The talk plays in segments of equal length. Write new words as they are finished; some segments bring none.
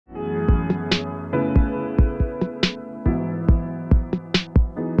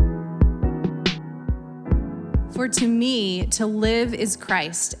For to me, to live is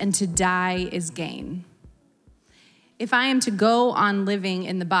Christ, and to die is gain. If I am to go on living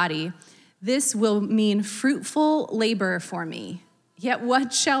in the body, this will mean fruitful labor for me. Yet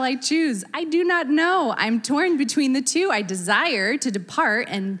what shall I choose? I do not know. I'm torn between the two. I desire to depart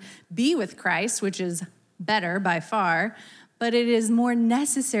and be with Christ, which is better by far, but it is more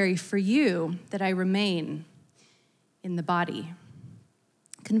necessary for you that I remain in the body.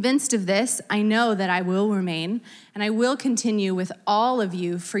 Convinced of this, I know that I will remain, and I will continue with all of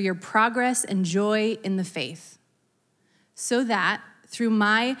you for your progress and joy in the faith, so that through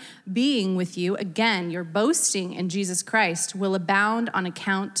my being with you, again, your boasting in Jesus Christ will abound on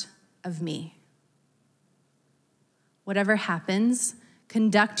account of me. Whatever happens,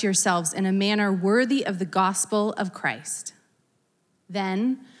 conduct yourselves in a manner worthy of the gospel of Christ.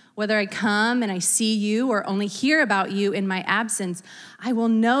 Then, whether I come and I see you or only hear about you in my absence, I will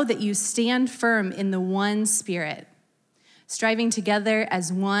know that you stand firm in the one Spirit, striving together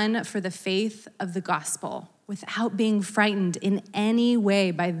as one for the faith of the gospel, without being frightened in any way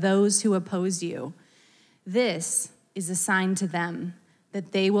by those who oppose you. This is a sign to them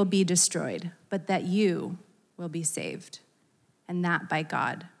that they will be destroyed, but that you will be saved, and that by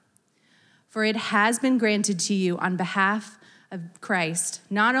God. For it has been granted to you on behalf of Christ,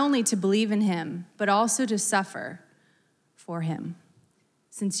 not only to believe in him, but also to suffer for him,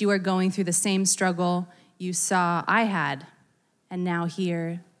 since you are going through the same struggle you saw I had, and now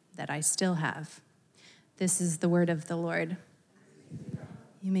hear that I still have. This is the word of the Lord.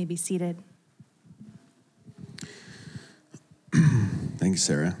 You may be seated. Thanks,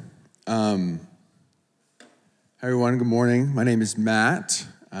 Sarah. Hi, everyone. Good morning. My name is Matt,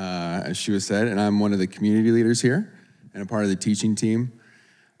 as she was said, and I'm one of the community leaders here and a part of the teaching team.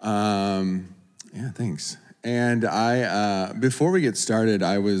 Thanks. And I, before we get started,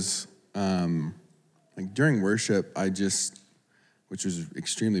 I was, during worship, which was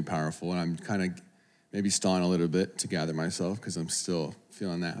extremely powerful, and I'm kind of maybe stalling a little bit to gather myself because I'm still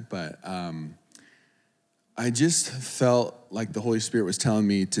feeling that. But I just felt like the Holy Spirit was telling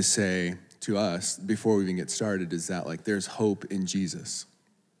me to say to us before we even get started is that there's hope in Jesus.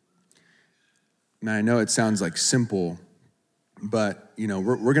 Now I know it sounds simple, but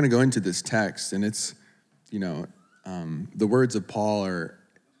we're going to go into this text, and it's the words of Paul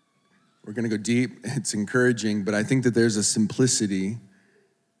we're going to go deep. It's encouraging, but I think that there's a simplicity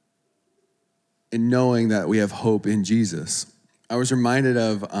in knowing that we have hope in Jesus. I was reminded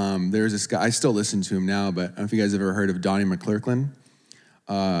of, there's this guy, I still listen to him now, but I don't know if you guys have ever heard of Donnie McClurkin.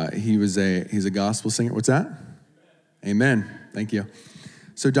 He's a gospel singer. What's that? Amen. Thank you.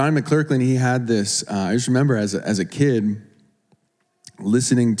 So Donnie McClurkin, he had this, I just remember as a kid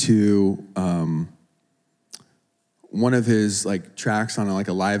listening to one of his tracks on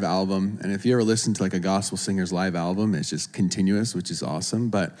a live album. And if you ever listen to a gospel singer's live album, it's just continuous, which is awesome.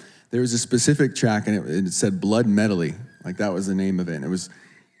 But there was a specific track, and it said Blood Medley. That was the name of it. And it was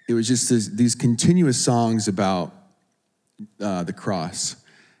just these continuous songs about the cross.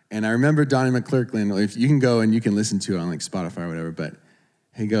 And I remember Donnie McClurkin, if you can go and you can listen to it on Spotify or whatever, but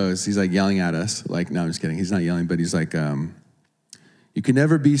he's yelling at us. No, I'm just kidding. He's not yelling, but he's you can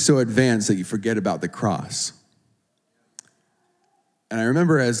never be so advanced that you forget about the cross. And I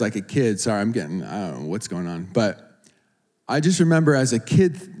remember as a kid, I don't know what's going on, but I just remember as a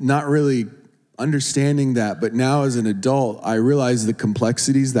kid not really understanding that, but now as an adult, I realize the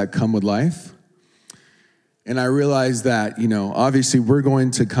complexities that come with life. And I realize that, obviously we're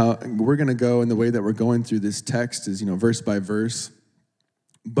going to go in the way that we're going through this text is, verse by verse.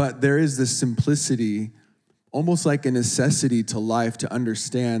 But there is this simplicity, almost like a necessity to life to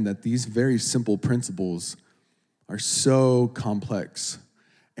understand that these very simple principles are so complex.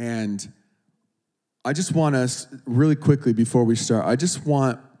 And I just want us, really quickly before we start, I just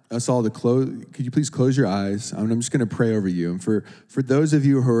want us all to close. Could you please close your eyes? I'm just going to pray over you. And for those of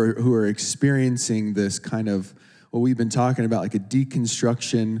you who are experiencing this kind of what we've been talking about, a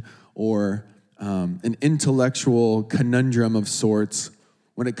deconstruction or an intellectual conundrum of sorts,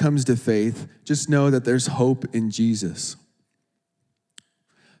 when it comes to faith, just know that there's hope in Jesus.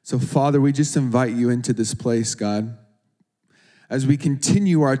 So, Father, we just invite you into this place, God. As we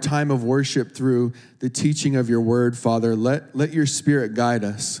continue our time of worship through the teaching of your word, Father, let your Spirit guide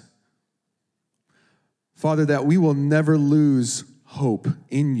us. Father, that we will never lose hope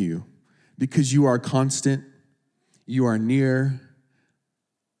in you because you are constant, you are near.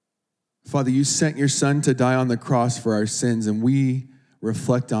 Father, you sent your Son to die on the cross for our sins, and we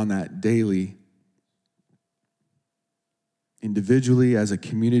reflect on that daily. Individually, as a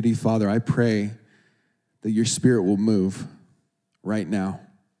community, Father, I pray that your Spirit will move right now,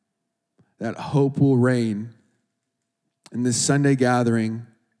 that hope will reign in this Sunday gathering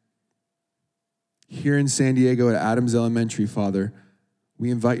here in San Diego at Adams Elementary, Father,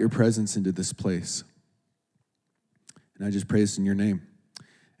 we invite your presence into this place. And I just pray this in your name.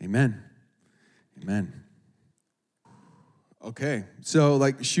 Amen. Amen. Okay, so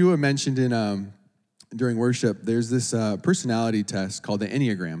like Shua mentioned during worship, there's this personality test called the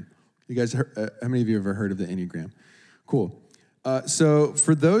Enneagram. You guys, how many of you have ever heard of the Enneagram? Cool. So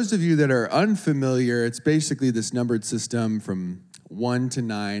for those of you that are unfamiliar, it's basically this numbered system from 1 to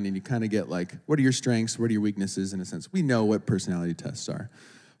 9, and you kind of get like, what are your strengths, what are your weaknesses in a sense. We know what personality tests are.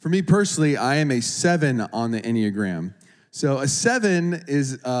 For me personally, I am a 7 on the Enneagram. So a 7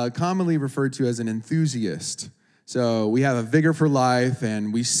 is commonly referred to as an enthusiast. So we have a vigor for life,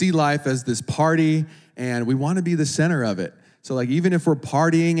 and we see life as this party, and we want to be the center of it. So like even if we're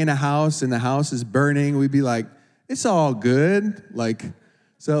partying in a house and the house is burning, we'd be like, it's all good. Like,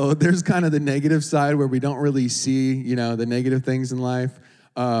 so there's kind of the negative side where we don't really see, the negative things in life.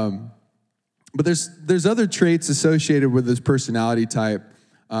 But there's other traits associated with this personality type.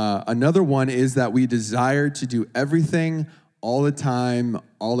 Another one is that we desire to do everything all the time,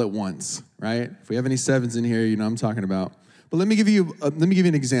 all at once, right? If we have any 7s in here, you know what I'm talking about. But let me give you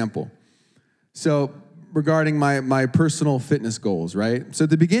an example. So regarding my personal fitness goals, right? So at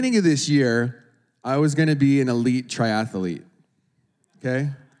the beginning of this year, I was going to be an elite triathlete, okay?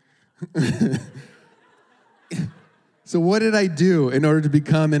 So what did I do in order to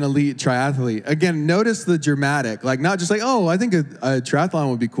become an elite triathlete? Again, notice the dramatic, like not just like, oh, I think a triathlon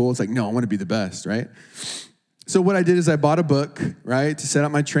would be cool. It's like, no, I want to be the best, right? So what I did is I bought a book, right, to set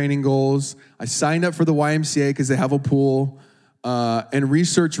up my training goals. I signed up for the YMCA because they have a pool, and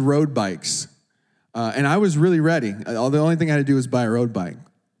researched road bikes. And I was really ready. The only thing I had to do was buy a road bike.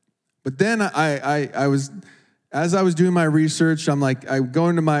 But then as I was doing my research, I'm like, we have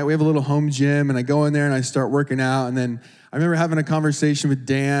a little home gym, and I go in there and I start working out. And then I remember having a conversation with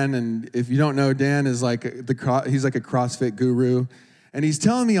Dan, and if you don't know, Dan is like he's like a CrossFit guru. And he's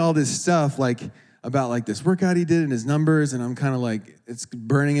telling me all this stuff about like this workout he did and his numbers, and I'm kind of like, it's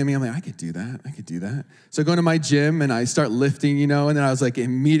burning in me. I'm like, I could do that. So I go to my gym and I start lifting, and then I was like,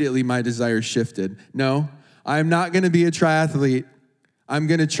 immediately my desire shifted. No, I'm not going to be a triathlete. I'm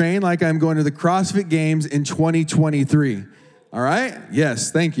going to train like I'm going to the CrossFit Games in 2023. All right?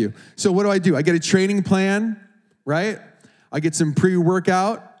 Yes, thank you. So what do? I get a training plan, right? I get some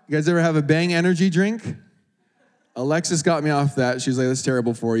pre-workout. You guys ever have a Bang energy drink? Alexis got me off that. She was like, that's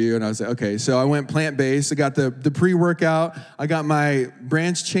terrible for you. And I was like, okay. So I went plant-based. I got the pre-workout. I got my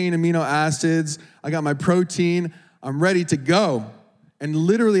branched chain amino acids. I got my protein. I'm ready to go. And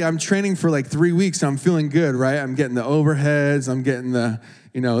literally, I'm training for like 3 weeks, and I'm feeling good, right? I'm getting the overheads. I'm getting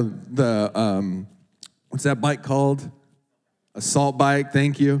what's that bike called? Assault bike,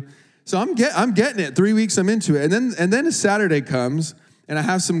 thank you. So I'm getting it. 3 weeks, I'm into it. And then a Saturday comes, and I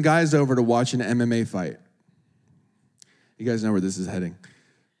have some guys over to watch an MMA fight. You guys know where this is heading.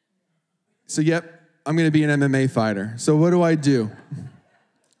 So, yep, I'm going to be an MMA fighter. So what do?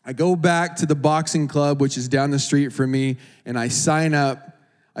 I go back to the boxing club, which is down the street from me, and I sign up.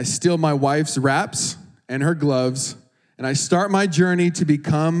 I steal my wife's wraps and her gloves, and I start my journey to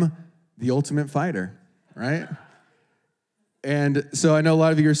become the ultimate fighter, right? And so I know a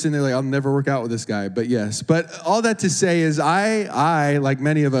lot of you are sitting there like, I'll never work out with this guy, but yes. But all that to say is I, like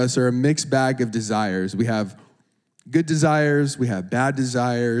many of us, are a mixed bag of desires. We have good desires, we have bad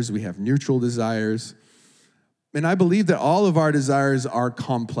desires, we have neutral desires. And I believe that all of our desires are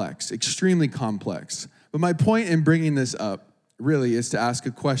complex, extremely complex. But my point in bringing this up really is to ask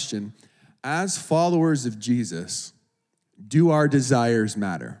a question. As followers of Jesus, do our desires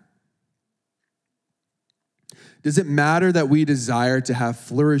matter? Does it matter that we desire to have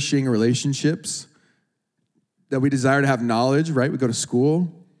flourishing relationships? That we desire to have knowledge, right? We go to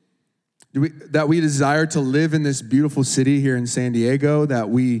school. That we desire to live in this beautiful city here in San Diego? That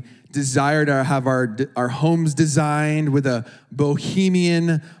we desire to have our homes designed with a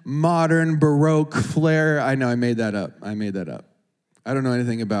bohemian, modern, Baroque flair? I know, I made that up. I don't know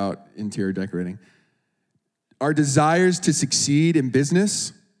anything about interior decorating. Our desires to succeed in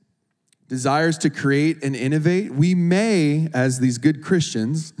business, desires to create and innovate, we may, as these good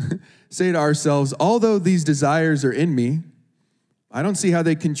Christians, say to ourselves, although these desires are in me, I don't see how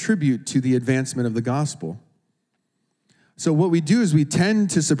they contribute to the advancement of the gospel. So what we do is we tend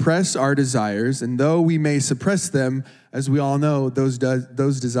to suppress our desires, and though we may suppress them, as we all know, those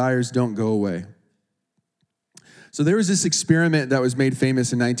desires don't go away. So there was this experiment that was made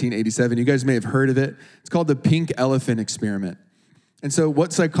famous in 1987. You guys may have heard of it. It's called the pink elephant experiment. And so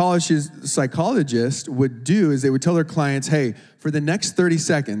what psychologists would do is they would tell their clients, hey, for the next 30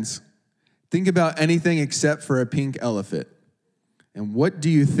 seconds, Think about anything except for a pink elephant. And what do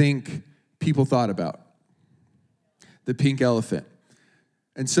you think people thought about? The pink elephant.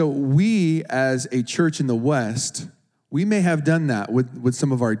 And so we, as a church in the West, we may have done that with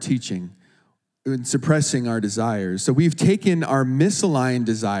some of our teaching, in suppressing our desires. So we've taken our misaligned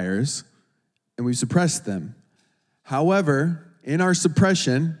desires and we've suppressed them. However, in our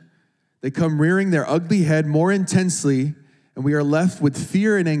suppression, they come rearing their ugly head more intensely, and we are left with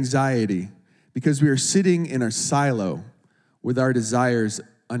fear and anxiety because we are sitting in a silo with our desires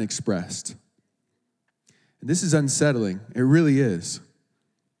unexpressed. And this is unsettling. It really is.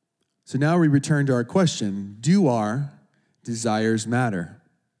 So now we return to our question, do our desires matter?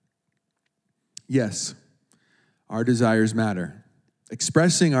 Yes, our desires matter.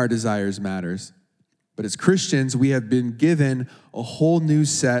 Expressing our desires matters. But as Christians, we have been given a whole new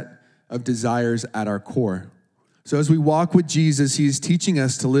set of desires at our core. So as we walk with Jesus, he is teaching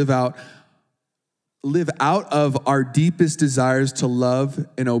us to live out of our deepest desires to love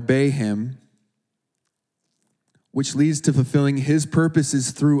and obey him, which leads to fulfilling his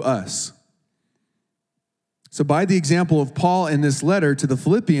purposes through us. So by the example of Paul in this letter to the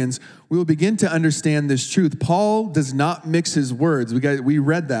Philippians, we will begin to understand this truth. Paul does not mix his words. We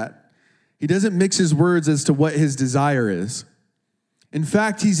read that. He doesn't mix his words as to what his desire is. In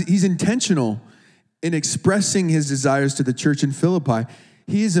fact, he's intentional in expressing his desires to the church in Philippi.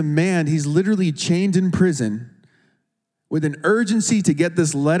 He is a man, he's literally chained in prison with an urgency to get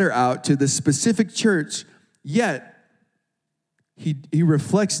this letter out to the specific church, yet he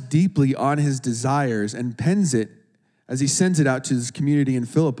reflects deeply on his desires and pens it as he sends it out to his community in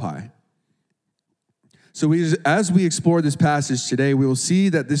Philippi. So as we explore this passage today, we will see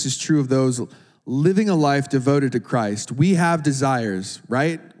that this is true of those living a life devoted to Christ. We have desires,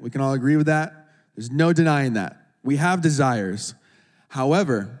 right? We can all agree with that. There's no denying that. We have desires.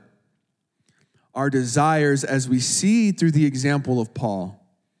 However, our desires, as we see through the example of Paul,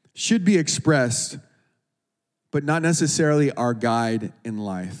 should be expressed, but not necessarily our guide in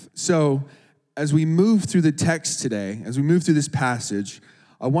life. So as we move through the text today, as we move through this passage,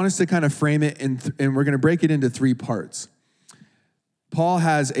 I want us to kind of frame it, and we're going to break it into three parts. Paul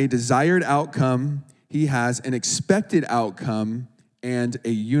has a desired outcome, he has an expected outcome, and a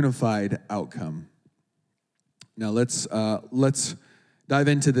unified outcome. Now let's dive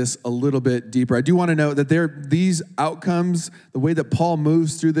into this a little bit deeper. I do want to note that these outcomes, the way that Paul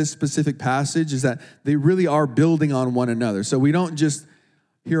moves through this specific passage is that they really are building on one another. So we don't just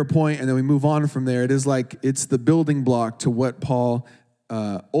hear a point and then we move on from there. It is like it's the building block to what Paul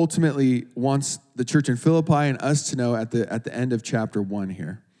ultimately wants the church in Philippi and us to know at the end of chapter 1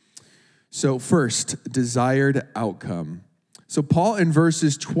 here. So first, desired outcome. So Paul in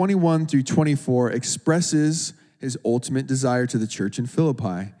verses 21 through 24 expresses his ultimate desire to the church in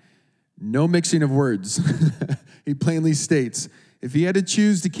Philippi. No mixing of words. He plainly states, if he had to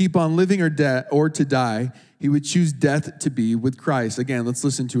choose to keep on living or to die, he would choose death to be with Christ. Again, let's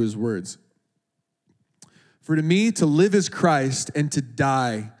listen to his words. For to me, to live is Christ, and to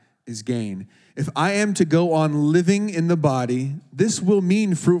die is gain. If I am to go on living in the body, this will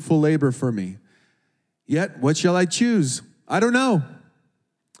mean fruitful labor for me. Yet, what shall I choose? I don't know.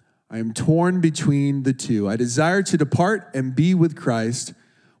 I am torn between the two. I desire to depart and be with Christ,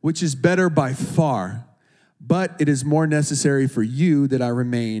 which is better by far. But it is more necessary for you that I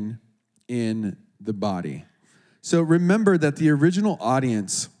remain in the body. So remember that the original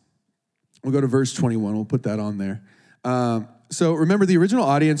audience, we'll go to verse 21, we'll put that on there. So remember, the original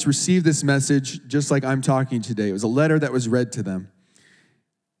audience received this message just like I'm talking today. It was a letter that was read to them.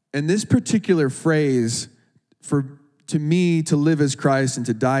 And this particular phrase, to me, to live as Christ and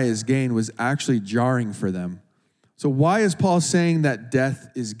to die as gain, was actually jarring for them. So why is Paul saying that death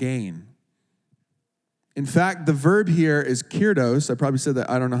is gain? In fact, the verb here is kyrdos. I probably said that.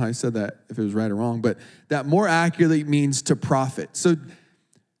 I don't know how I said that, if it was right or wrong, but that more accurately means to profit. So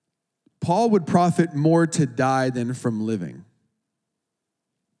Paul would profit more to die than from living.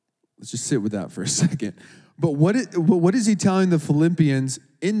 Let's just sit with that for a second. But what is he telling the Philippians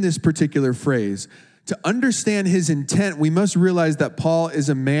in this particular phrase? To understand his intent, we must realize that Paul is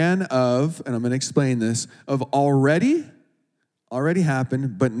a man of, and I'm going to explain this, of already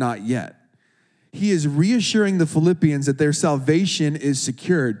happened, but not yet. He is reassuring the Philippians that their salvation is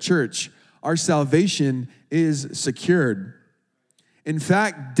secured. Church, our salvation is secured. In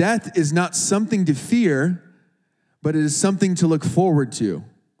fact, death is not something to fear, but it is something to look forward to.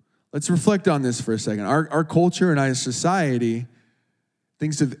 Let's reflect on this for a second. Our culture and our society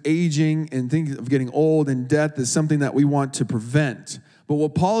thinks of aging and thinks of getting old and death as something that we want to prevent. But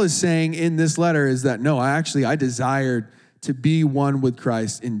what Paul is saying in this letter is that, no, I desired to be one with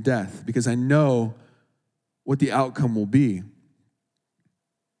Christ in death because I know what the outcome will be.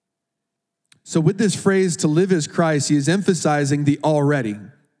 So with this phrase, to live as Christ, he is emphasizing the already.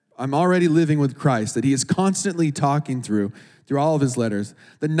 I'm already living with Christ, that he is constantly talking through all of his letters.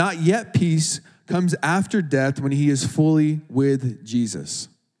 The not yet piece comes after death when he is fully with Jesus.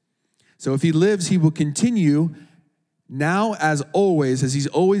 So if he lives, he will continue now as always, as he's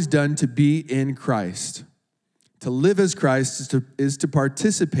always done, to be in Christ. To live as Christ is to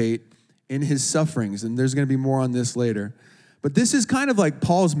participate in his sufferings. And there's going to be more on this later. But this is kind of like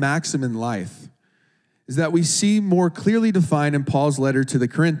Paul's maxim in life, is that we see more clearly defined in Paul's letter to the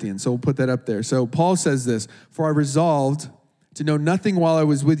Corinthians. So we'll put that up there. So Paul says this, "For I resolved to know nothing while I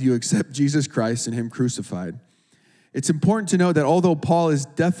was with you except Jesus Christ and him crucified." It's important to note that although Paul is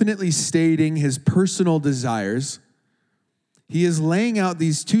definitely stating his personal desires, he is laying out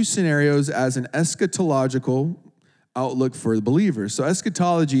these two scenarios as an eschatological outlook for the believers. So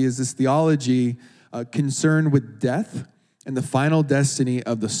eschatology is this theology concerned with death and the final destiny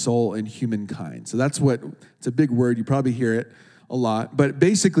of the soul and humankind. So it's a big word. You probably hear it a lot. But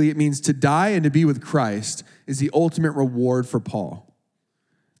basically it means to die and to be with Christ is the ultimate reward for Paul.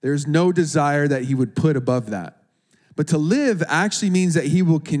 There's no desire that he would put above that. But to live actually means that he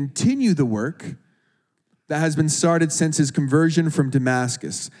will continue the work that has been started since his conversion from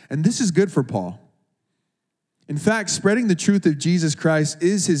Damascus. And this is good for Paul. In fact, spreading the truth of Jesus Christ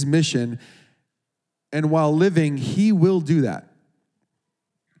is his mission, and while living, he will do that.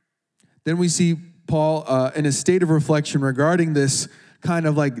 Then we see Paul in a state of reflection regarding this kind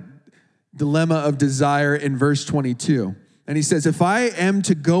of like dilemma of desire in verse 22. And he says, "If I am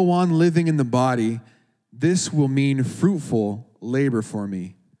to go on living in the body, this will mean fruitful labor for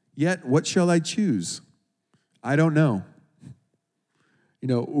me. Yet what shall I choose? I don't know." You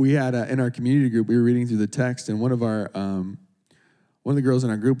know, we had in our community group, we were reading through the text, and one of the girls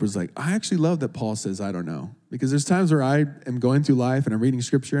in our group was like, "I actually love that Paul says, I don't know." Because there's times where I am going through life and I'm reading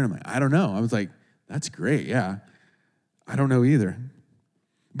scripture and I'm like, I don't know. I was like, that's great, yeah. I don't know either.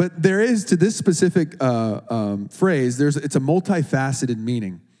 But there is, to this specific phrase, it's a multifaceted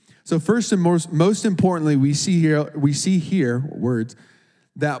meaning. So first and most importantly, we see here words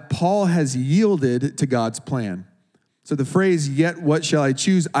that Paul has yielded to God's plan. So the phrase, "Yet what shall I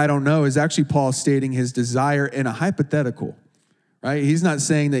choose? I don't know," is actually Paul stating his desire in a hypothetical, right? He's not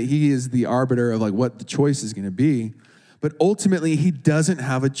saying that he is the arbiter of like what the choice is going to be, but ultimately he doesn't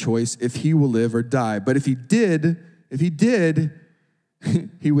have a choice if he will live or die. But if he did,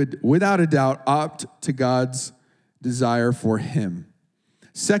 he would without a doubt opt to God's desire for him.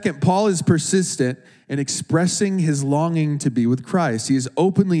 Second, Paul is persistent in expressing his longing to be with Christ. He is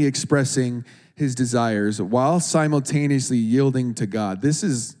openly expressing his desires while simultaneously yielding to God. This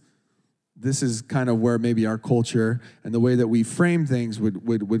is kind of where maybe our culture and the way that we frame things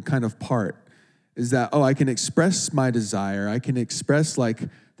would kind of part, is that, I can express my desire. I can express like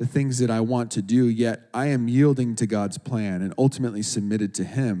the things that I want to do, yet I am yielding to God's plan and ultimately submitted to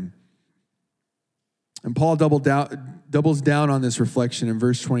him. And Paul doubles down on this reflection in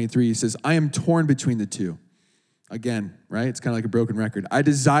verse 23. He says, "I am torn between the two." Again, right? It's kind of like a broken record. "I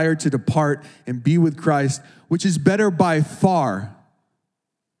desire to depart and be with Christ, which is better by far."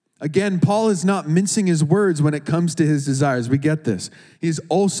 Again, Paul is not mincing his words when it comes to his desires. We get this. He is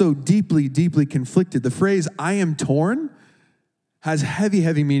also deeply, deeply conflicted. The phrase, "I am torn," has heavy,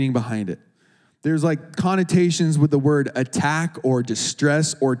 heavy meaning behind it. There's like connotations with the word attack or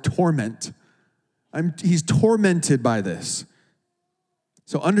distress or torment. He's tormented by this.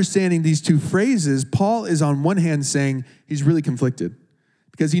 So understanding these two phrases, Paul is on one hand saying he's really conflicted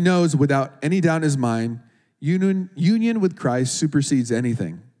because he knows without any doubt in his mind, union with Christ supersedes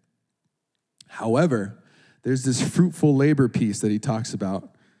anything. However, there's this fruitful labor piece that he talks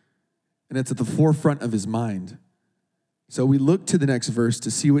about, and it's at the forefront of his mind. So we look to the next verse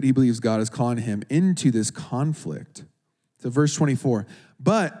to see what he believes God is calling him into this conflict. So verse 24,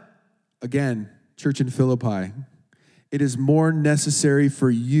 "But, again, church in Philippi, it is more necessary for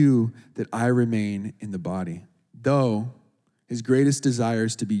you that I remain in the body." Though his greatest desire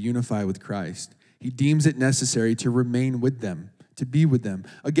is to be unified with Christ, he deems it necessary to remain with them, to be with them.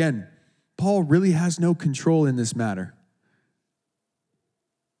 Again, Paul really has no control in this matter.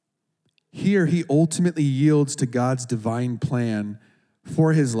 Here, he ultimately yields to God's divine plan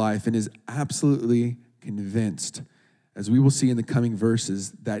for his life and is absolutely convinced, as we will see in the coming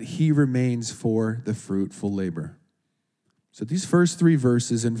verses, that he remains for the fruitful labor. So these first three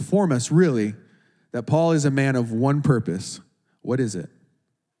verses inform us really that Paul is a man of one purpose. What is it?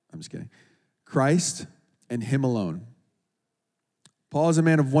 I'm just kidding. Christ and him alone. Paul is a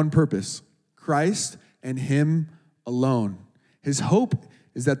man of one purpose. Christ and him alone. His hope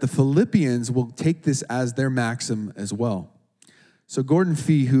is that the Philippians will take this as their maxim as well. So Gordon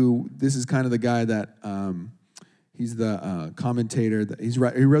Fee, who this is kind of the guy that he's the commentator. He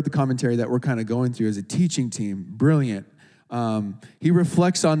wrote the commentary that we're kind of going through as a teaching team. Brilliant. He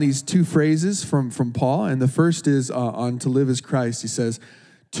reflects on these two phrases from Paul, and the first is on to live as Christ. He says,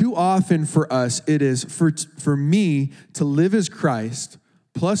 too often for us, it is for me to live as Christ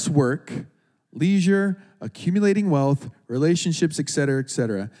plus work, leisure, accumulating wealth, relationships, et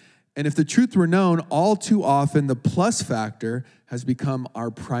cetera, and if the truth were known, all too often the plus factor has become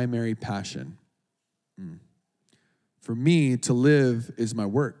our primary passion. For me, to live is my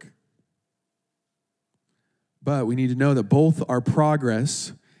work. But we need to know that both our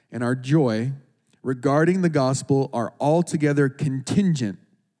progress and our joy regarding the gospel are altogether contingent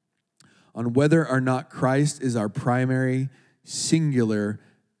on whether or not Christ is our primary, singular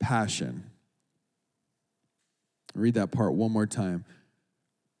passion. I'll read that part one more time.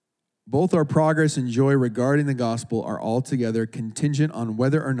 Both our progress and joy regarding the gospel are altogether contingent on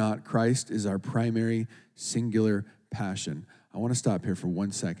whether or not Christ is our primary, singular passion. I want to stop here for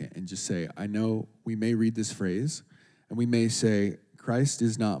 1 second and just say, I know we may read this phrase and we may say, Christ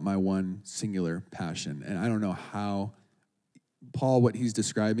is not my one singular passion. And I don't know how Paul, what he's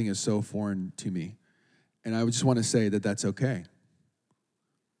describing is so foreign to me. And I just want to say that that's okay.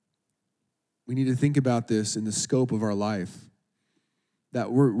 We need to think about this in the scope of our life,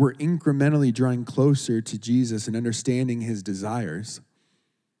 that we're incrementally drawing closer to Jesus and understanding his desires.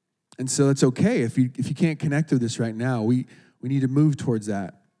 And so it's okay if you can't connect with this right now. We need to move towards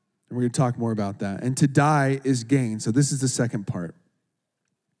that. And we're going to talk more about that. And to die is gain. So this is the second part.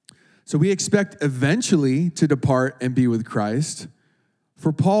 So we expect eventually to depart and be with Christ.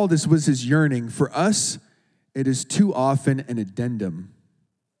 For Paul, this was his yearning. For us, it is too often an addendum.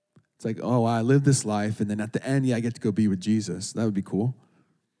 It's like, oh, I live this life, and then at the end, I get to go be with Jesus. That would be cool.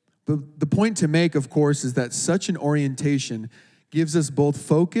 But the point to make, of course, is that such an orientation gives us both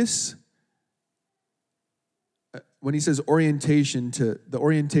focus. When he says orientation, to the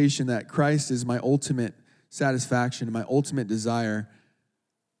orientation that Christ is my ultimate satisfaction, my ultimate desire,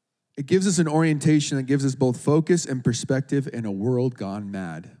 it gives us an orientation that gives us both focus and perspective in a world gone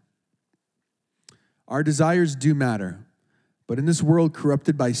mad. Our desires do matter, but in this world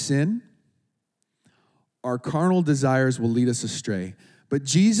corrupted by sin, our carnal desires will lead us astray. But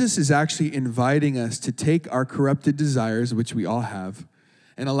Jesus is actually inviting us to take our corrupted desires, which we all have,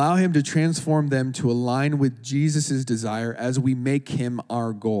 and allow him to transform them to align with Jesus' desire as we make him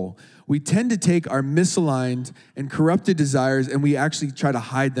our goal. We tend to take our misaligned and corrupted desires and we actually try to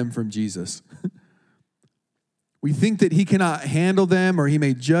hide them from Jesus. We think that he cannot handle them or he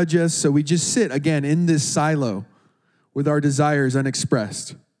may judge us, so we just sit, again, in this silo with our desires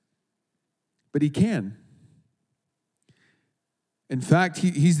unexpressed. But he can. In fact,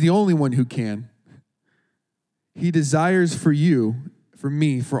 he's the only one who can. He desires for you, for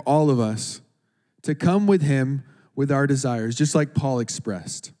me, for all of us, to come with him with our desires, just like Paul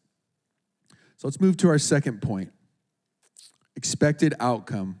expressed. So let's move to our second point, expected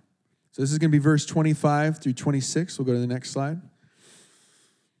outcome. So this is going to be verse 25 through 26. We'll go to the next slide.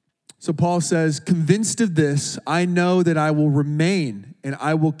 So Paul says, convinced of this, I know that I will remain and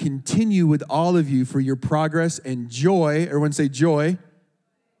I will continue with all of you for your progress and joy. Everyone say joy.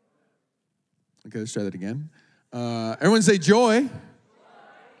 Okay, let's try that again. Everyone say joy.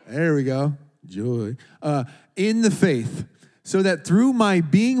 There we go. Joy. In the faith, so that through my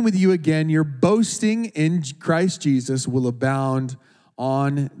being with you again, your boasting in Christ Jesus will abound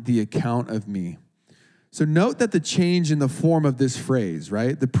on the account of me. So note that the change in the form of this phrase,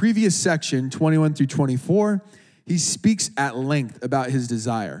 right? The previous section, 21 through 24, he speaks at length about his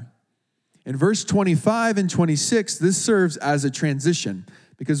desire. In verse 25 and 26, this serves as a transition,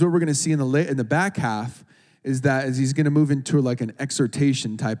 because what we're going to see in the back half is that as he's going to move into like an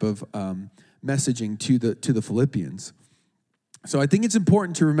exhortation type of messaging to the Philippians. So I think it's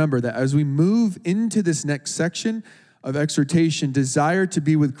important to remember that as we move into this next section of exhortation, desire to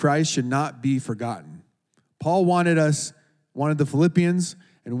be with Christ should not be forgotten. Paul wanted the Philippians,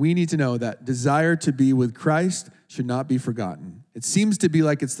 and we need to know that desire to be with Christ should not be forgotten. It seems to be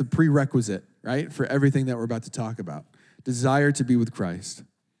like it's the prerequisite, right, for everything that we're about to talk about. Desire to be with Christ.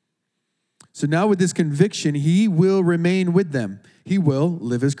 So now with this conviction, he will remain with them. He will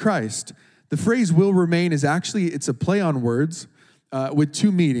live as Christ. The phrase will remain is actually, it's a play on words with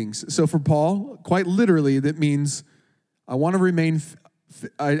two meanings. So for Paul, quite literally, that means I want to remain,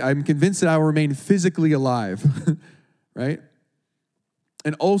 I'm convinced that I will remain physically alive, right?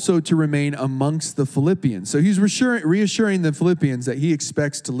 And also to remain amongst the Philippians. So he's reassuring the Philippians that he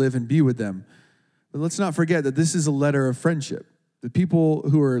expects to live and be with them. But let's not forget that this is a letter of friendship. The people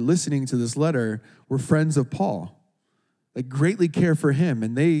who are listening to this letter were friends of Paul. They greatly care for him,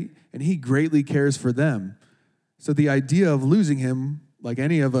 and he greatly cares for them. So the idea of losing him, like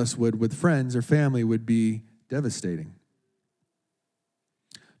any of us would with friends or family, would be devastating.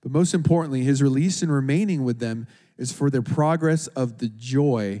 But most importantly, his release and remaining with them is for their progress of the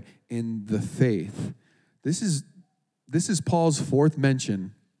joy in the faith. This is Paul's fourth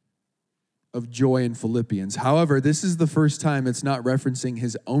mention of joy in Philippians. However, this is the first time it's not referencing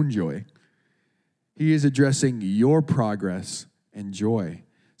his own joy. He is addressing your progress and joy.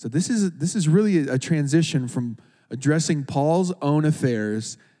 So this is really a transition from addressing Paul's own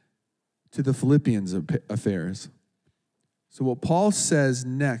affairs to the Philippians' affairs. So what Paul says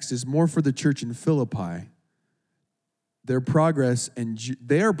next is more for the church in Philippi. Their progress and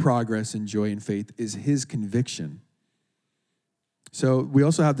joy in faith is his conviction. So we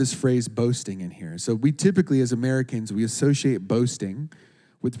also have this phrase boasting in here. So we typically, as Americans, we associate boasting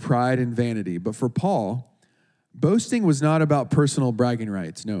with pride and vanity. But for Paul, boasting was not about personal bragging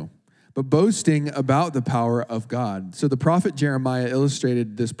rights, no, but boasting about the power of God. So the prophet Jeremiah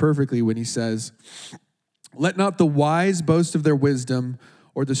illustrated this perfectly when he says, "Let not the wise boast of their wisdom,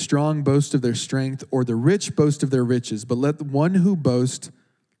 or the strong boast of their strength, or the rich boast of their riches, but let the one who boast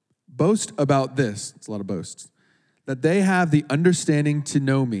about this," it's a lot of boasts, "that they have the understanding to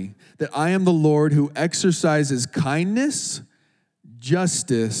know me, that I am the Lord who exercises kindness,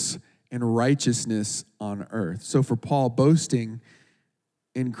 justice, and righteousness on earth." So for Paul, boasting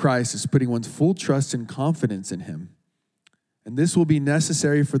in Christ is putting one's full trust and confidence in him. And this will be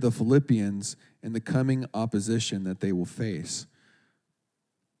necessary for the Philippians in the coming opposition that they will face.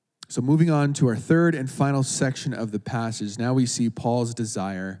 So moving on to our third and final section of the passage, now we see Paul's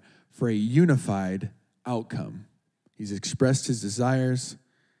desire for a unified outcome. He's expressed his desires.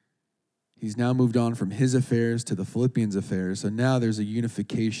 He's now moved on from his affairs to the Philippians' affairs. So now there's a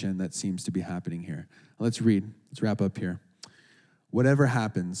unification that seems to be happening here. Let's read. Let's wrap up here. "Whatever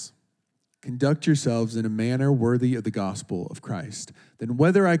happens, conduct yourselves in a manner worthy of the gospel of Christ. Then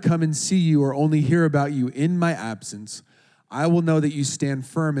whether I come and see you or only hear about you in my absence, I will know that you stand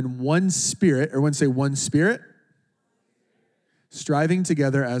firm in one spirit," everyone say one spirit, "striving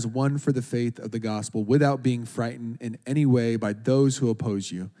together as one for the faith of the gospel, without being frightened in any way by those who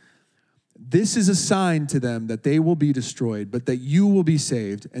oppose you. This is a sign to them that they will be destroyed, but that you will be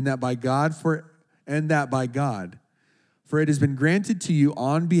saved, and that by God, for it has been granted to you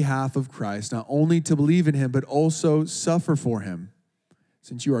on behalf of Christ, not only to believe in him, but also suffer for him,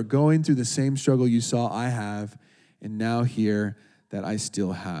 since you are going through the same struggle you saw I have, and now hear that I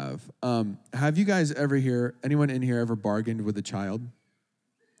still have." Have you guys anyone in here ever bargained with a child?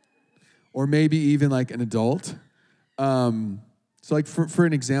 Or maybe even like an adult? So like for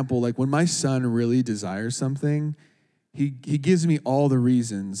an example, like when my son really desires something, he gives me all the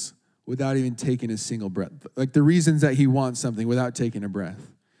reasons without even taking a single breath. Like the reasons that he wants something without taking a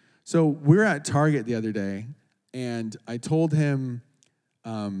breath. So we're at Target the other day, and I told him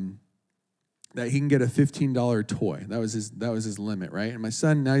that he can get a $15 toy. That was his limit, right? And my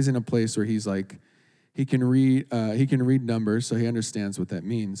son, now he's in a place where he's like, he can read numbers, so he understands what that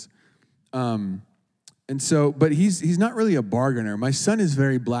means. And so, but he's not really a bargainer. My son is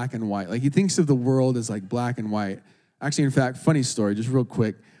very black and white. Like he thinks of the world as like black and white. Actually, in fact, funny story, just real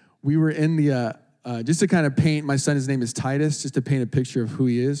quick. We were in the, just to kind of paint, my son, his name is Titus, just to paint a picture of who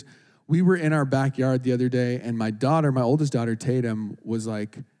he is. We were in our backyard the other day, and my oldest daughter, Tatum, was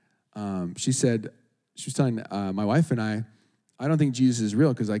like, she was telling my wife and I don't think Jesus is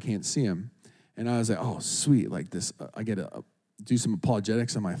real because I can't see him. And I was like, oh, sweet, like this, I get to do some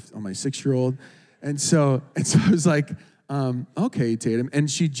apologetics on my 6-year-old. And so I was like, okay, Tatum. And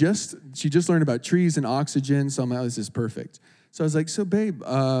she just learned about trees and oxygen, so I'm like, oh, this is perfect. So I was like, so babe,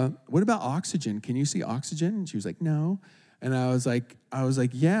 what about oxygen? Can you see oxygen? And she was like, no. And I was like,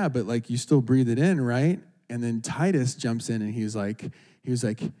 yeah, but like you still breathe it in, right? And then Titus jumps in and he was like,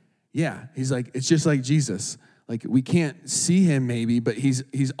 yeah. He's like, it's just like Jesus. Like we can't see him maybe, but he's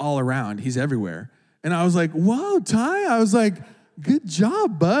all around. He's everywhere. And I was like, whoa, Ty. I was like, good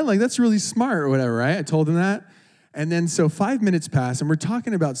job, bud. Like that's really smart or whatever, right? I told him that. And then so 5 minutes pass and we're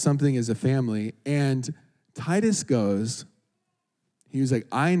talking about something as a family. And Titus goes, he was like,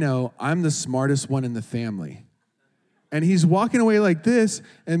 I know I'm the smartest one in the family. And he's walking away like this.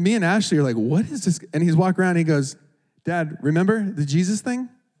 And me and Ashley are like, what is this? And he's walking around and he goes, Dad, remember the Jesus thing?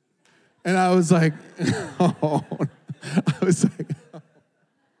 And I was like, oh. I was like, oh.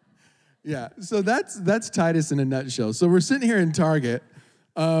 Yeah. So that's Titus in a nutshell. So we're sitting here in Target.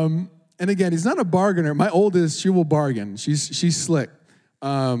 And again, he's not a bargainer. My oldest, she will bargain. She's slick.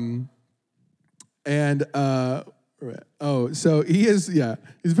 And, so he's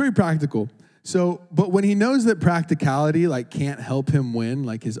very practical. So, but when he knows that practicality like can't help him win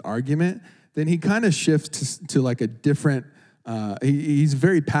like his argument, then he kind of shifts to like a different, he's a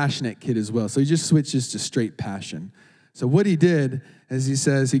very passionate kid as well. So he just switches to straight passion. So what he did, as he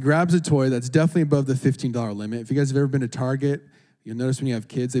says, he grabs a toy that's definitely above the $15 limit. If you guys have ever been to Target, you'll notice when you have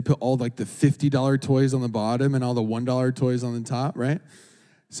kids, they put all like the $50 toys on the bottom and all the $1 toys on the top, right?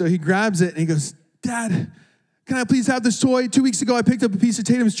 So he grabs it and he goes, Dad, can I please have this toy? 2 weeks ago, I picked up a piece of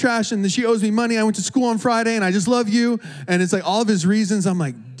Tatum's trash and she owes me money. I went to school on Friday and I just love you. And it's like all of his reasons. I'm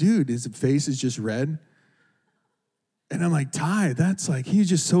like, dude, his face is just red. And I'm like, Ty, that's like, he's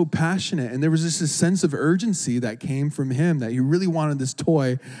just so passionate. And there was just this sense of urgency that came from him that he really wanted this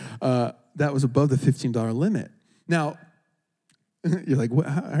toy that was above the $15 limit. Now, you're like,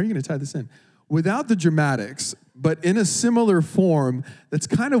 how are you going to tie this in? Without the dramatics, but in a similar form, that's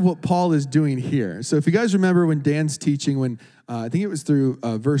kind of what Paul is doing here. So if you guys remember when Dan's teaching, when I think it was through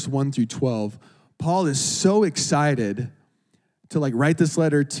verse 1 through 12, Paul is so excited to like write this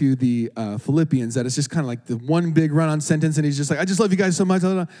letter to the Philippians that it's just kind of like the one big run-on sentence, and he's just like, I just love you guys so much.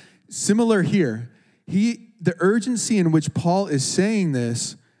 Similar here. The urgency in which Paul is saying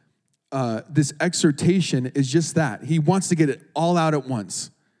this exhortation is just that. He wants to get it all out at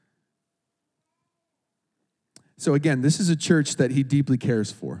once. So again, this is a church that he deeply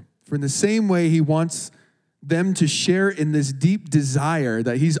cares for. For in the same way, he wants them to share in this deep desire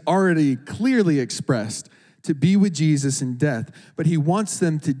that he's already clearly expressed to be with Jesus in death, but he wants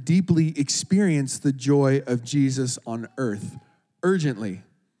them to deeply experience the joy of Jesus on earth, urgently.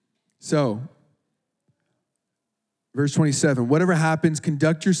 So, verse 27, whatever happens,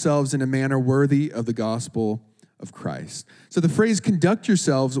 conduct yourselves in a manner worthy of the gospel of Christ. So the phrase conduct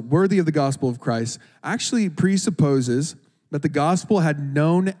yourselves worthy of the gospel of Christ actually presupposes that the gospel had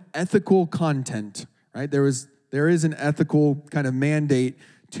known ethical content, right? There is an ethical kind of mandate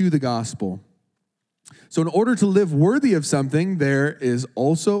to the gospel. So in order to live worthy of something, there is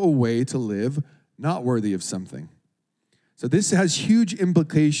also a way to live not worthy of something. So this has huge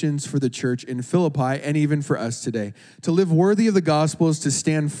implications for the church in Philippi and even for us today. To live worthy of the gospel is to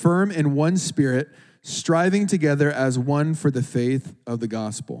stand firm in one spirit, striving together as one for the faith of the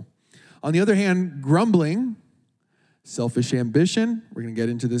gospel. On the other hand, grumbling, selfish ambition, we're going to get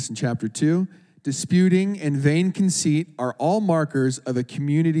into this in chapter 2, disputing, and vain conceit are all markers of a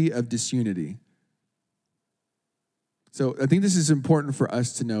community of disunity. So I think this is important for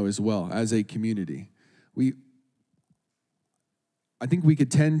us to know as well as a community. I think we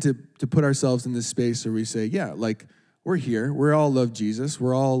could tend to put ourselves in this space where we say, yeah, like we're here. We all love Jesus.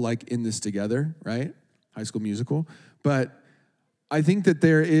 We're all like in this together, right? High School Musical. But I think that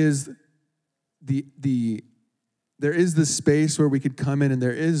there is this space where we could come in and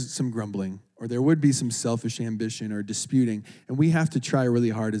there is some grumbling, or there would be some selfish ambition or disputing. And we have to try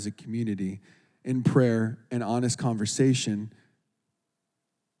really hard as a community in prayer and honest conversation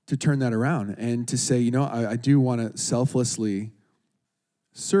to turn that around and to say, I do want to selflessly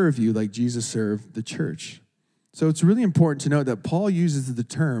serve you like Jesus served the church. So it's really important to note that Paul uses the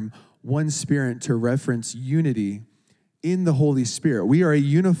term one spirit to reference unity in the Holy Spirit. We are a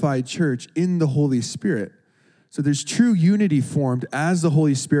unified church in the Holy Spirit. So there's true unity formed as the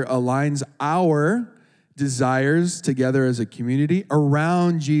Holy Spirit aligns our desires together as a community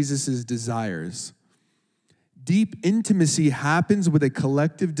around Jesus' desires. Deep intimacy happens with a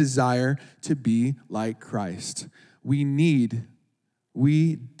collective desire to be like Christ.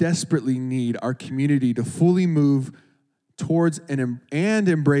 We desperately need our community to fully move towards and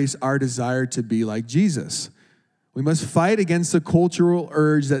embrace our desire to be like Jesus. We must fight against the cultural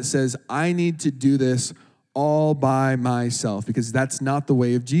urge that says, I need to do this all by myself, because that's not the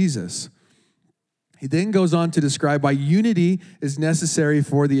way of Jesus. He then goes on to describe why unity is necessary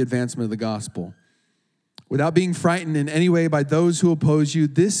for the advancement of the gospel. Without being frightened in any way by those who oppose you,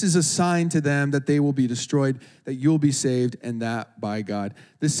 this is a sign to them that they will be destroyed, that you'll be saved, and that by God.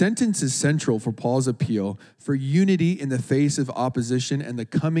 This sentence is central for Paul's appeal for unity in the face of opposition and the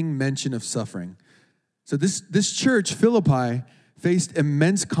coming mention of suffering. So this church, Philippi, faced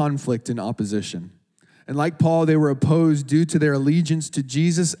immense conflict and opposition. And like Paul, they were opposed due to their allegiance to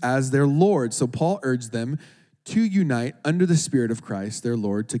Jesus as their Lord. So Paul urged them to unite under the Spirit of Christ, their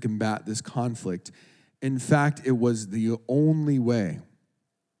Lord, to combat this conflict. In fact, it was the only way.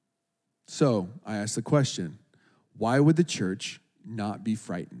 So I ask the question, why would the church not be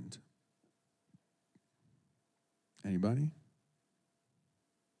frightened? Anybody?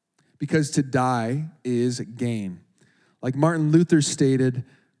 Because to die is gain. Like Martin Luther stated,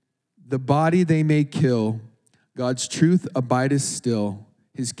 the body they may kill, God's truth abideth still,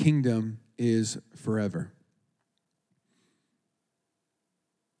 his kingdom is forever.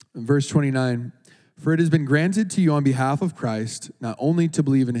 In verse 29, for it has been granted to you on behalf of Christ, not only to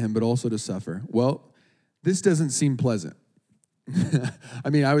believe in him, but also to suffer. Well, this doesn't seem pleasant. I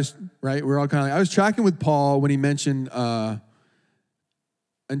mean, I was tracking with Paul when he mentioned,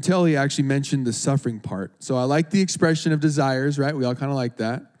 until he actually mentioned the suffering part. So I like the expression of desires, right? We all kind of like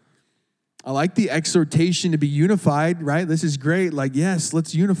that. I like the exhortation to be unified, right? This is great. Like, yes,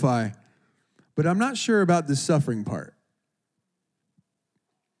 let's unify. But I'm not sure about the suffering part.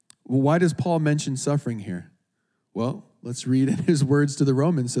 Well, why does Paul mention suffering here? Well, let's read in his words to the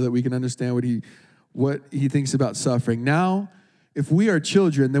Romans so that we can understand what he thinks about suffering. Now, if we are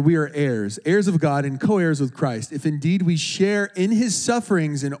children, then we are heirs, heirs of God and co-heirs with Christ, if indeed we share in his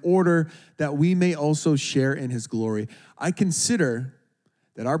sufferings in order that we may also share in his glory. I consider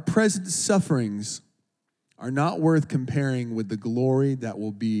that our present sufferings are not worth comparing with the glory that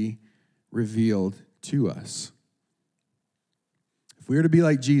will be revealed to us. If we are to be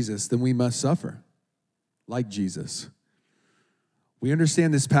like Jesus, then we must suffer like Jesus. We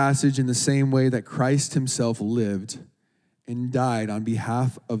understand this passage in the same way that Christ himself lived and died on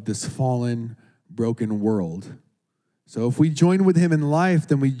behalf of this fallen, broken world. So if we join with him in life,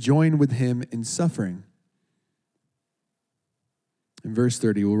 then we join with him in suffering. In verse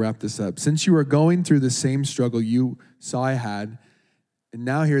 30, we'll wrap this up. Since you are going through the same struggle you saw I had, and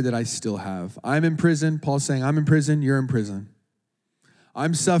now hear that I still have. I'm in prison. Paul's saying, I'm in prison, you're in prison.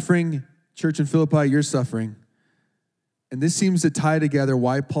 I'm suffering. Church in Philippi, you're suffering. And this seems to tie together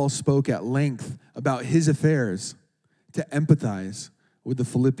why Paul spoke at length about his affairs, to empathize with the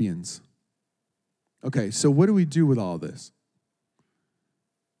Philippians. Okay, so what do we do with all this?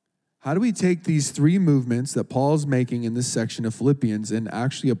 How do we take these three movements that Paul's making in this section of Philippians and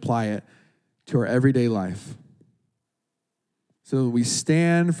actually apply it to our everyday life? So we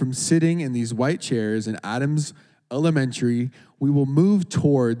stand from sitting in these white chairs in Adams Elementary, we will move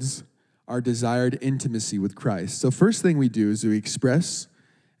towards our desired intimacy with Christ. So first thing we do is we express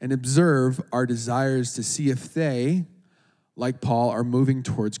and observe our desires to see if they, like Paul, are moving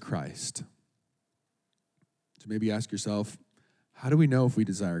towards Christ. So maybe ask yourself, how do we know if we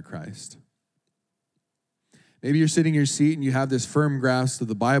desire Christ? Maybe you're sitting in your seat and you have this firm grasp of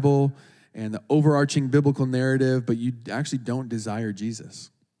the Bible and the overarching biblical narrative, but you actually don't desire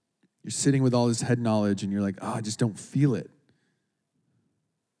Jesus. You're sitting with all this head knowledge and you're like, I just don't feel it.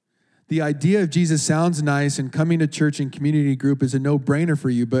 The idea of Jesus sounds nice and coming to church and community group is a no-brainer for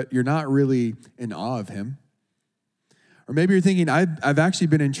you, but you're not really in awe of him. Or maybe you're thinking, I've actually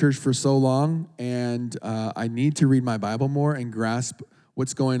been in church for so long and I need to read my Bible more and grasp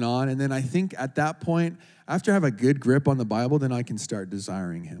what's going on. And then I think at that point, after I have a good grip on the Bible, then I can start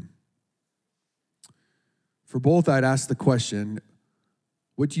desiring him. For both, I'd ask the question,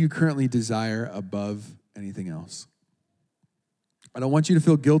 what do you currently desire above anything else? I don't want you to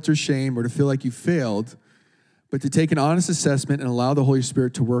feel guilt or shame or to feel like you failed, but to take an honest assessment and allow the Holy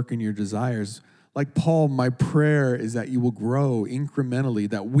Spirit to work in your desires. Like Paul, my prayer is that you will grow incrementally,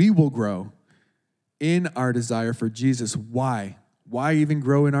 that we will grow in our desire for Jesus. Why? Why even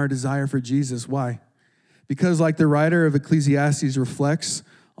grow in our desire for Jesus? Why? Because like the writer of Ecclesiastes reflects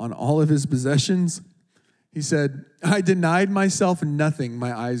on all of his possessions, he said, I denied myself nothing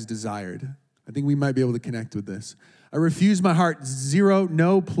my eyes desired. I think we might be able to connect with this. I refused my heart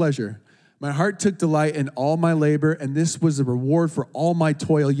no pleasure. My heart took delight in all my labor, and this was the reward for all my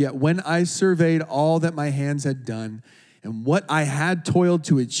toil. Yet when I surveyed all that my hands had done and what I had toiled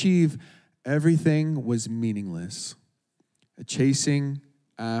to achieve, everything was meaningless, a chasing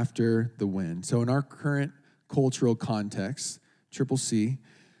after the wind. So in our current cultural context, Triple C,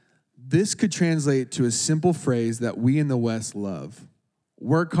 this could translate to a simple phrase that we in the West love.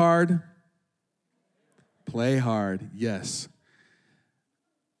 Work hard, play hard, yes.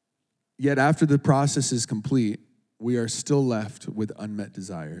 Yet after the process is complete, we are still left with unmet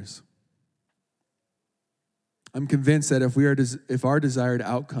desires. I'm convinced that if our desired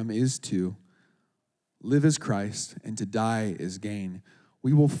outcome is to live as Christ and to die as gain,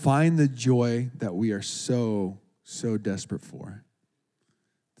 we will find the joy that we are so desperate for.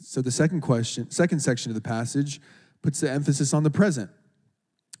 So the second section of the passage puts the emphasis on the present.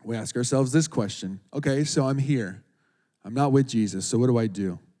 We ask ourselves this question. Okay, so I'm here. I'm not with Jesus, so what do I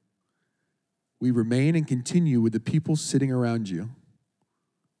do? We remain and continue with the people sitting around you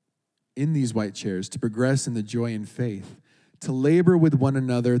in these white chairs to progress in the joy and faith, to labor with one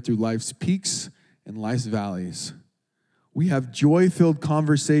another through life's peaks and life's valleys. We have joy-filled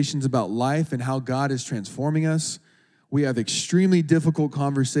conversations about life and how God is transforming us. We have extremely difficult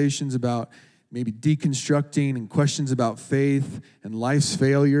conversations about maybe deconstructing and questions about faith and life's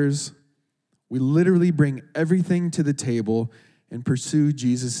failures. We literally bring everything to the table and pursue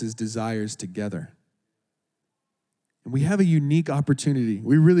Jesus' desires together. And we have a unique opportunity.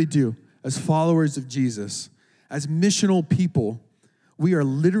 We really do. As followers of Jesus, as missional people, we are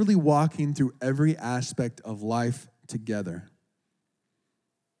literally walking through every aspect of life together.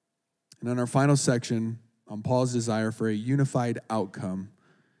 And in our final section on Paul's desire for a unified outcome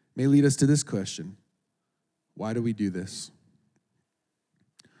may lead us to this question. Why do we do this?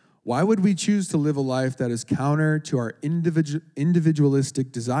 Why would we choose to live a life that is counter to our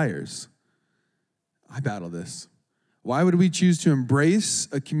individualistic desires? I battle this. Why would we choose to embrace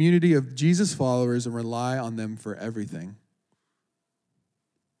a community of Jesus followers and rely on them for everything?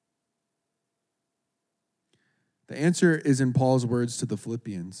 The answer is in Paul's words to the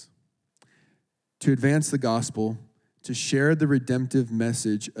Philippians. To advance the gospel, to share the redemptive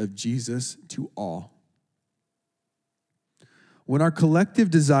message of Jesus to all. When our collective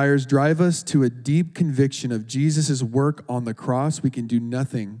desires drive us to a deep conviction of Jesus' work on the cross, we can do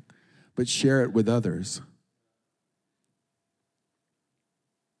nothing but share it with others.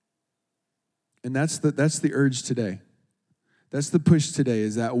 And that's the urge today. That's the push today,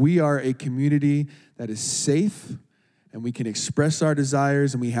 is that we are a community that is safe and we can express our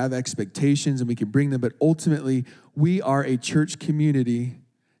desires and we have expectations and we can bring them, but ultimately we are a church community,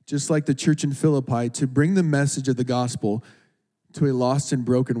 just like the church in Philippi, to bring the message of the gospel to a lost and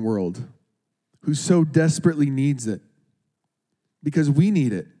broken world who so desperately needs it because we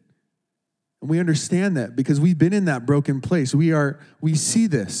need it. And we understand that because we've been in that broken place. We see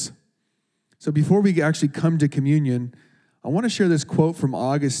this. So before we actually come to communion, I want to share this quote from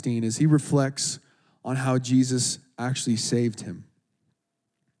Augustine as he reflects on how Jesus actually saved him.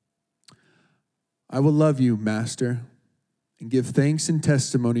 I will love you, Master, and give thanks and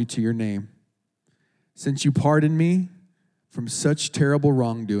testimony to your name, since you pardoned me from such terrible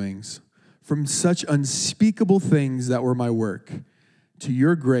wrongdoings, from such unspeakable things that were my work. To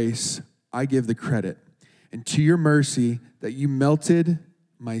your grace, I give the credit, and to your mercy that you melted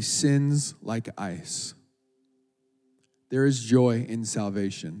my sins like ice. There is joy in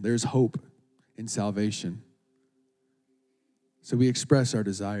salvation. There's hope in salvation. So we express our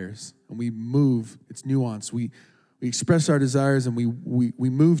desires and we move. It's nuanced. We express our desires and we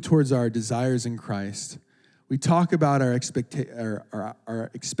move towards our desires in Christ. We talk about our expected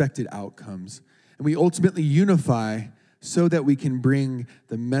outcomes. And we ultimately unify so that we can bring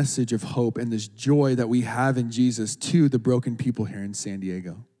the message of hope and this joy that we have in Jesus to the broken people here in San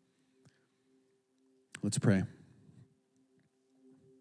Diego. Let's pray.